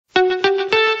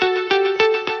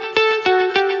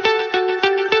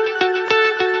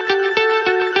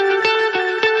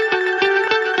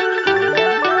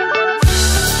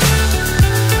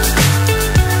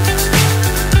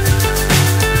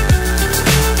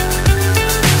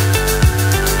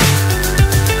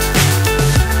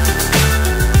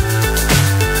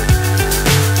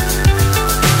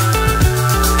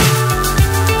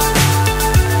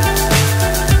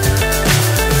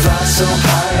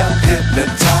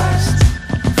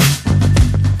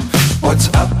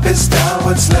up is down,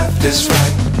 what's left is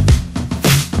right.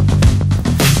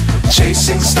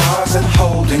 Chasing stars and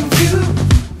holding you.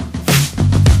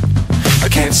 I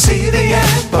can't see the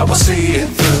end, but we'll see it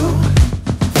through.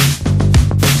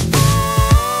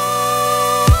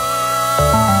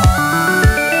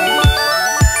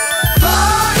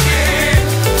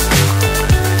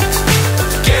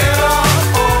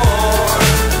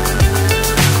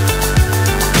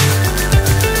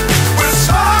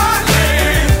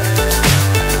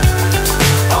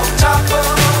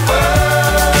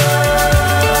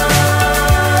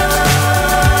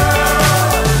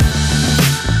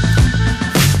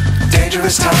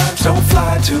 Times don't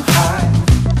fly too high.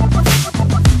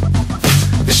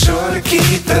 Be sure to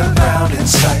keep the ground in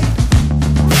sight.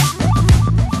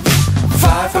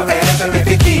 Fly forever if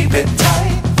you keep it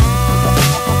tight.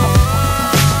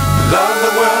 Love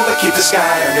the world but keep the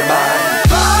sky on your mind.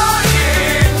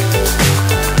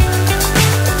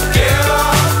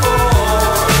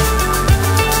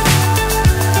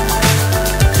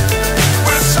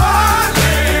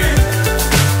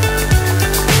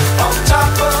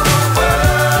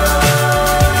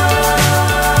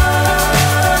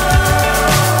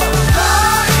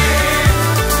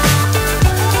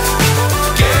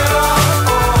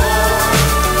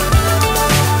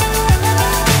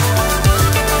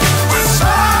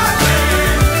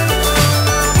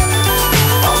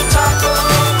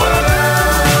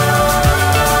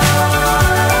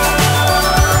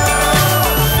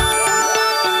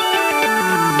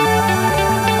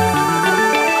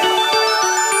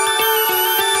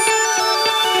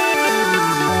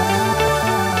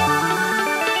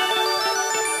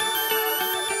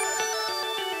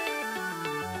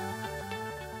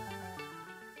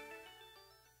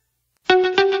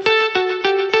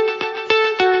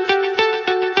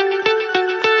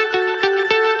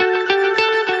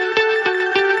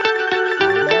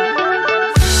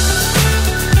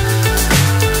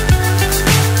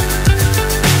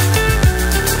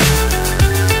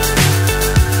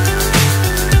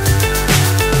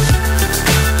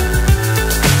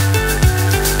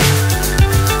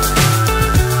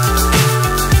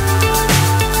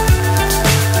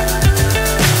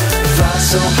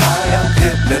 So high I'm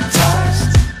hypnotized.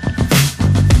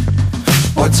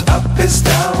 What's up is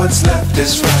down, what's left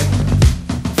is right.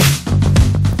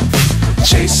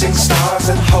 Chasing stars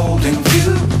and holding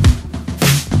you.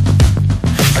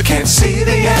 I can't see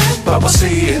the end, but we'll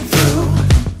see it through.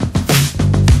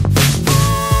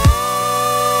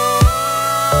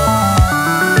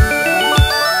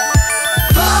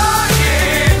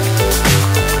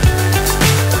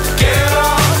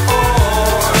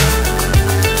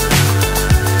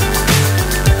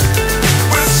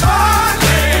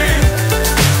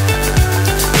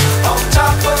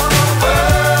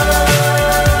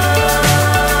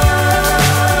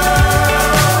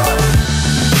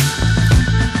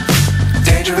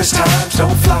 Times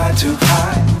don't fly too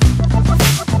high.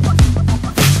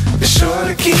 Be sure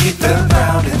to keep the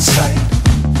ground in sight.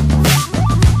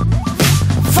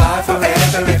 Fly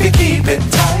forever if you keep it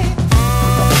tight.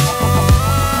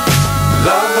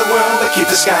 Love the world but keep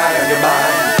the sky on your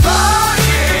mind.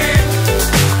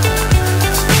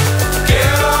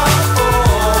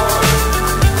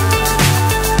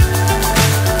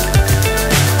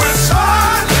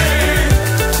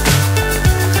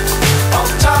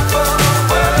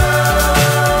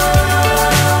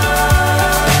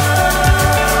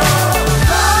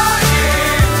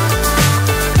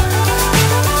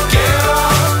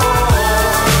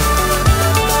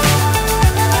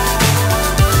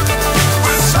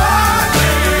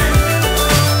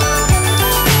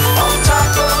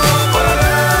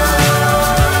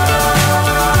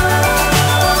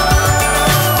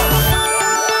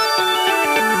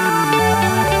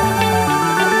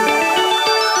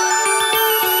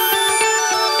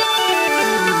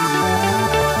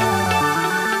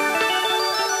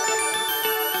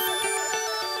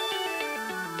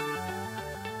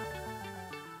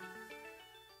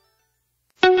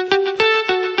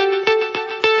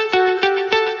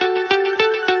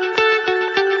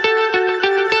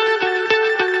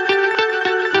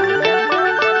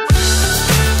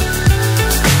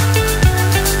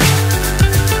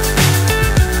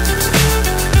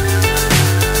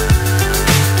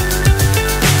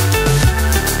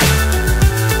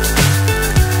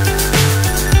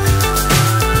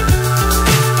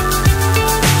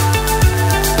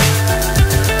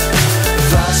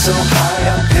 So high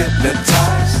I'm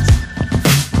hypnotized.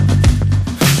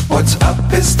 What's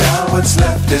up is down, what's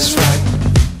left is right.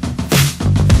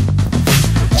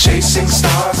 Chasing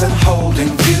stars and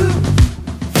holding you.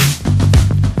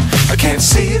 I can't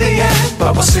see the end,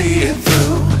 but we'll see it through.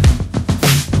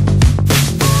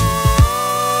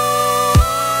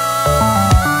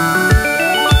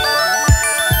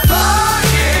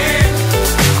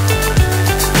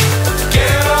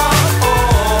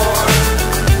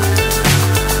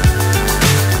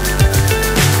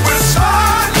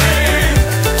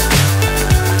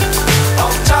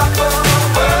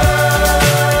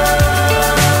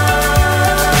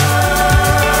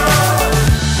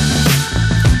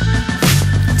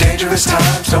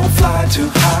 don't fly too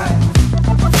high.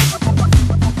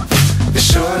 Be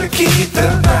sure to keep the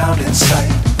ground in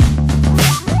sight.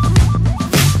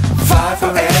 Fly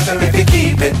forever if you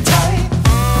keep it tight.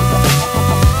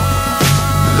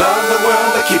 Love the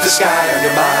world but keep the sky on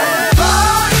your mind.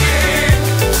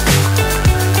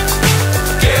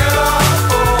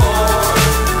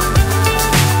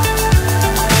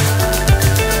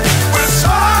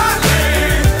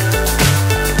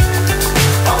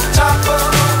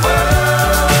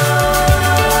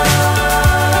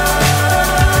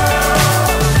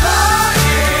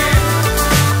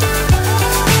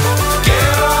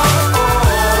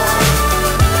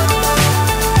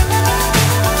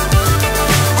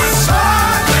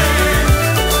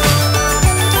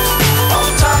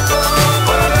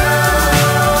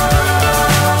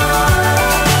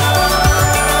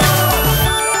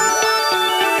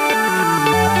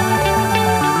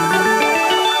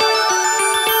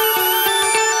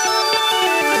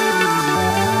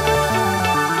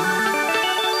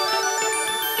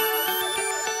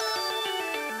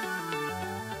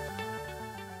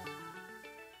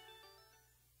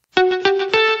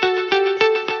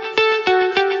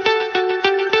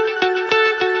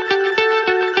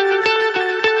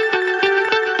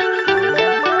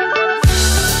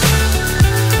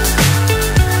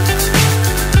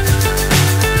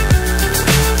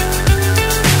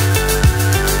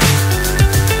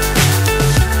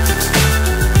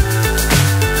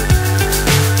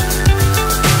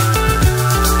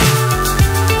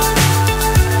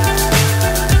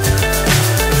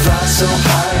 So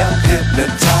high I'm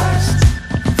hypnotized.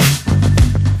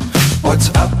 What's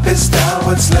up is down,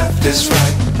 what's left is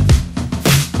right.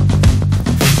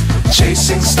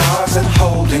 Chasing stars and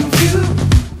holding you.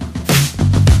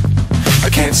 I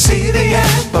can't see the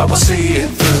end, but we'll see it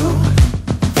through.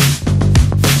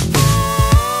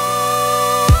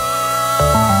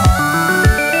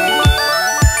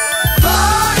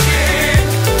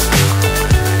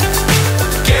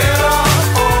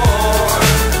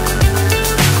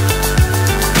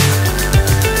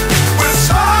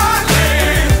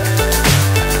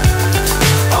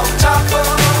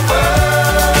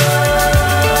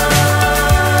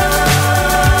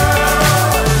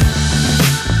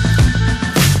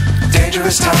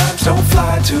 Times don't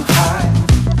fly too high.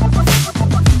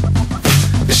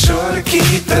 Be sure to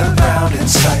keep the ground in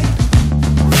sight.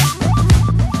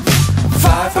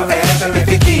 Fly forever if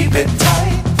you keep it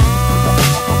tight.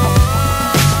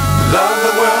 Love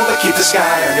the world but keep the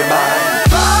sky on your mind.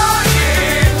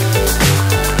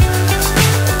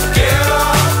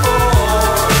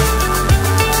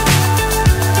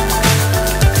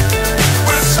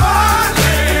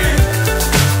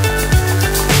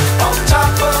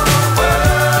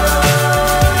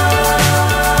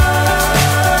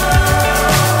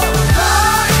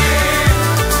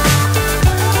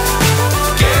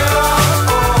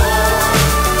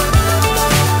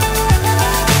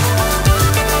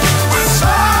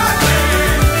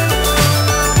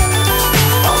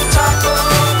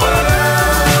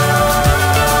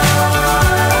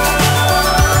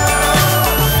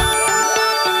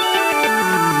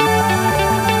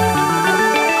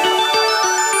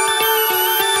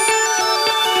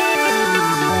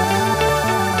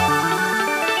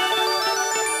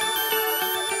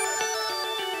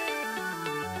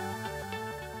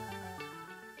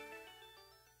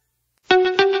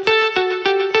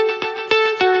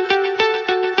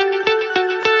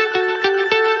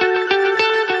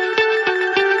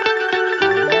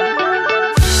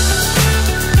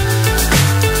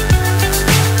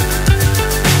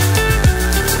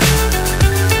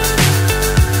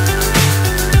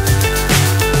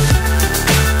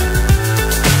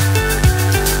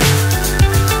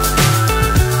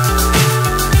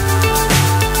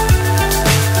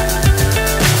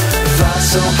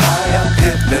 So high I'm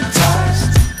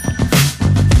hypnotized.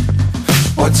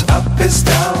 What's up is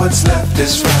down, what's left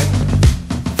is right.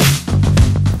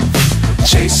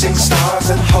 Chasing stars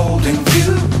and holding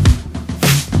you.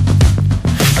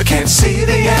 I can't see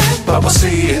the end, but we'll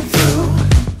see it through.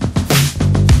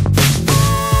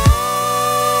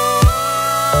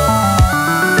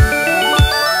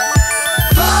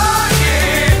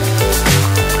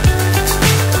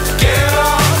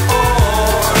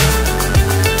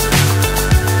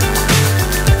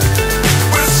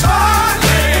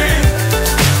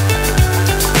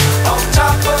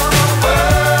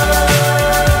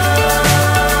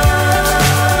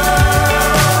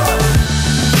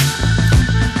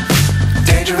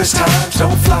 Times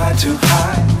don't fly too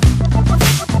high.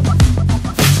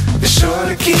 Be sure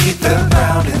to keep the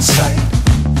ground in sight.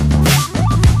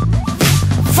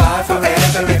 Fly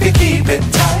forever if you keep it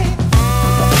tight.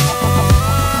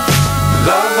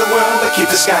 Love that keep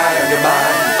the sky on your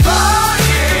mind.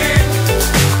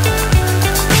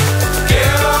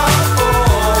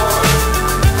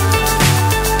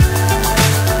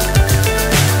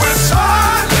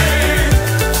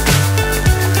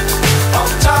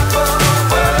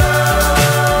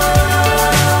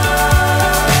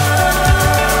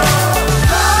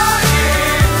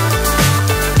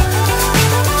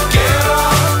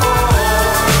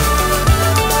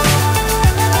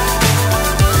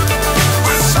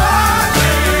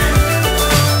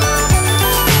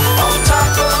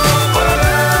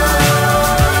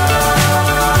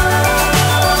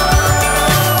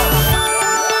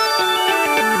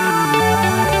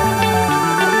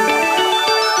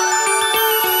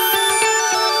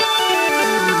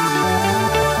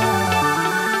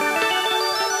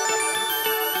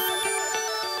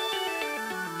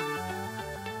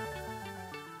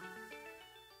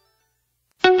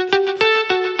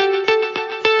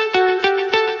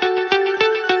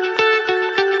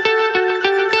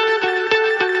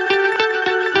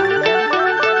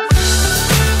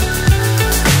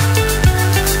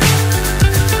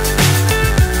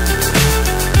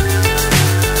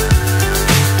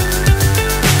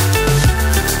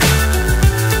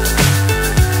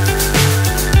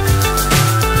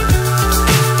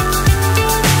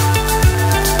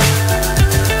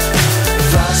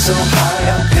 So high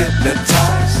I'm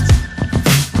hypnotized.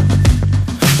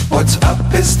 What's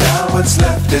up is down, what's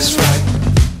left is right.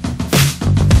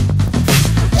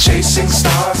 Chasing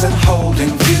stars and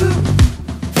holding you.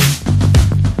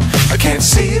 I can't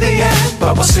see the end,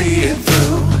 but we'll see it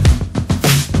through.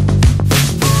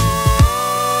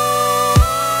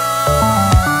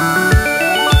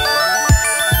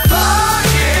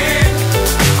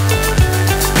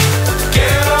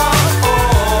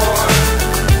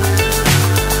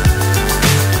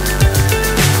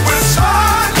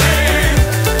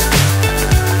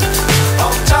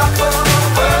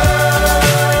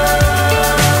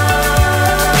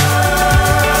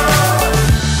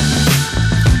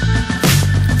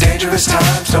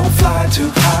 Times don't fly too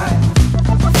high.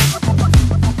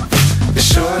 Be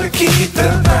sure to keep the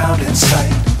ground in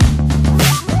sight.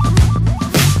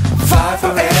 Fly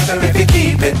forever if you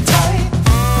keep it tight.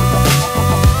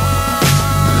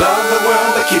 Love the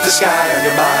world but keep the sky on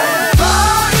your mind.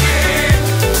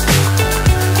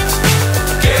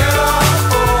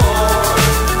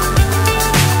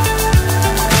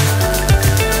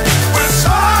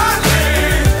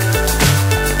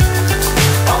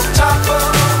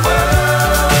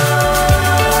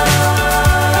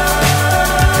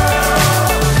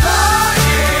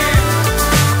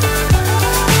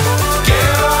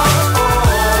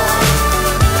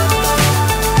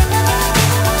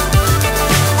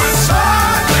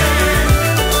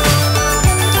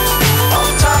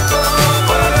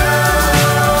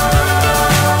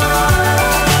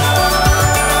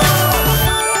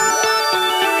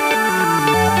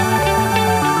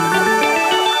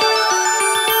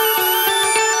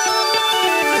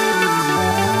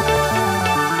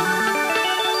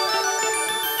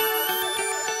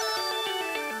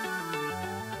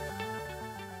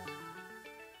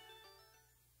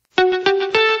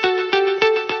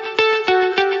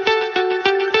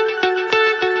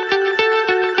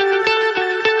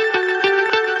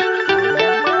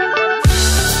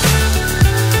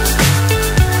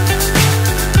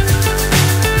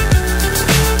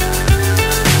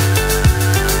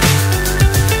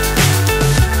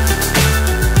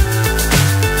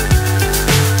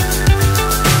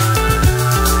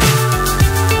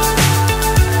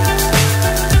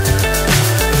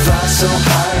 So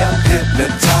high I'm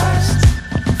hypnotized.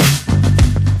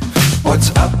 What's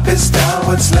up is down,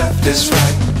 what's left is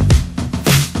right.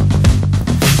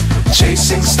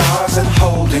 Chasing stars and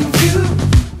holding you.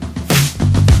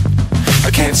 I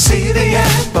can't see the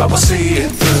end, but we'll see it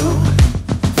through.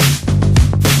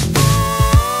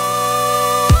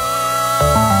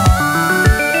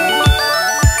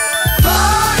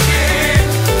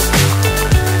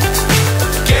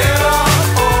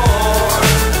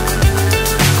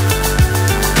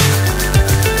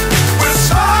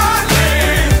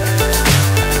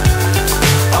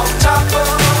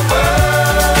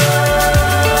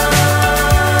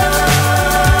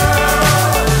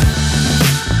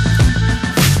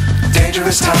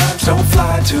 Times don't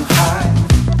fly too high.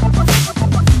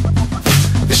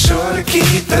 Be sure to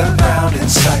keep the ground in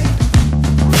sight.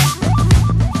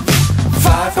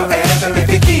 Fly forever if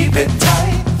you keep it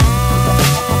tight.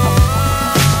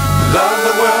 Love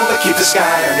the world but keep the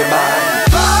sky on your mind.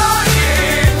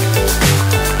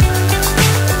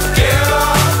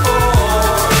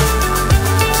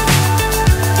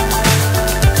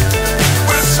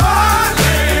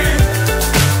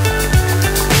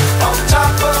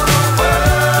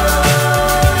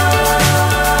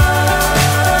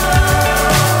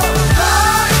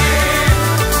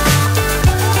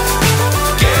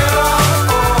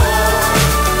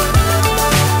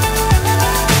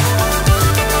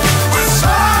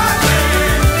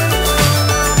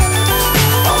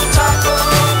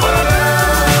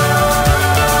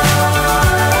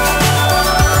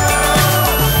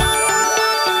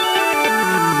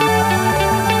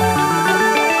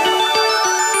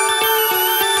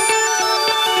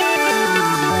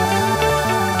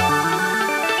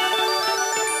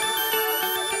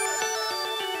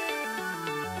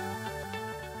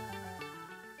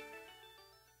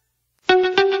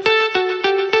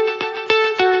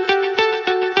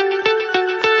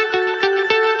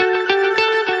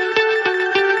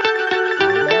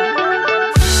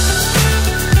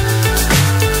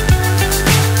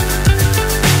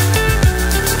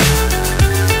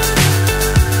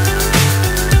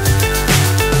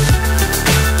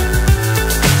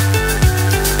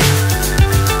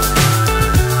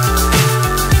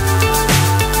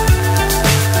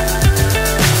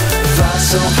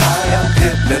 so high I'm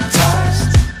hypnotized.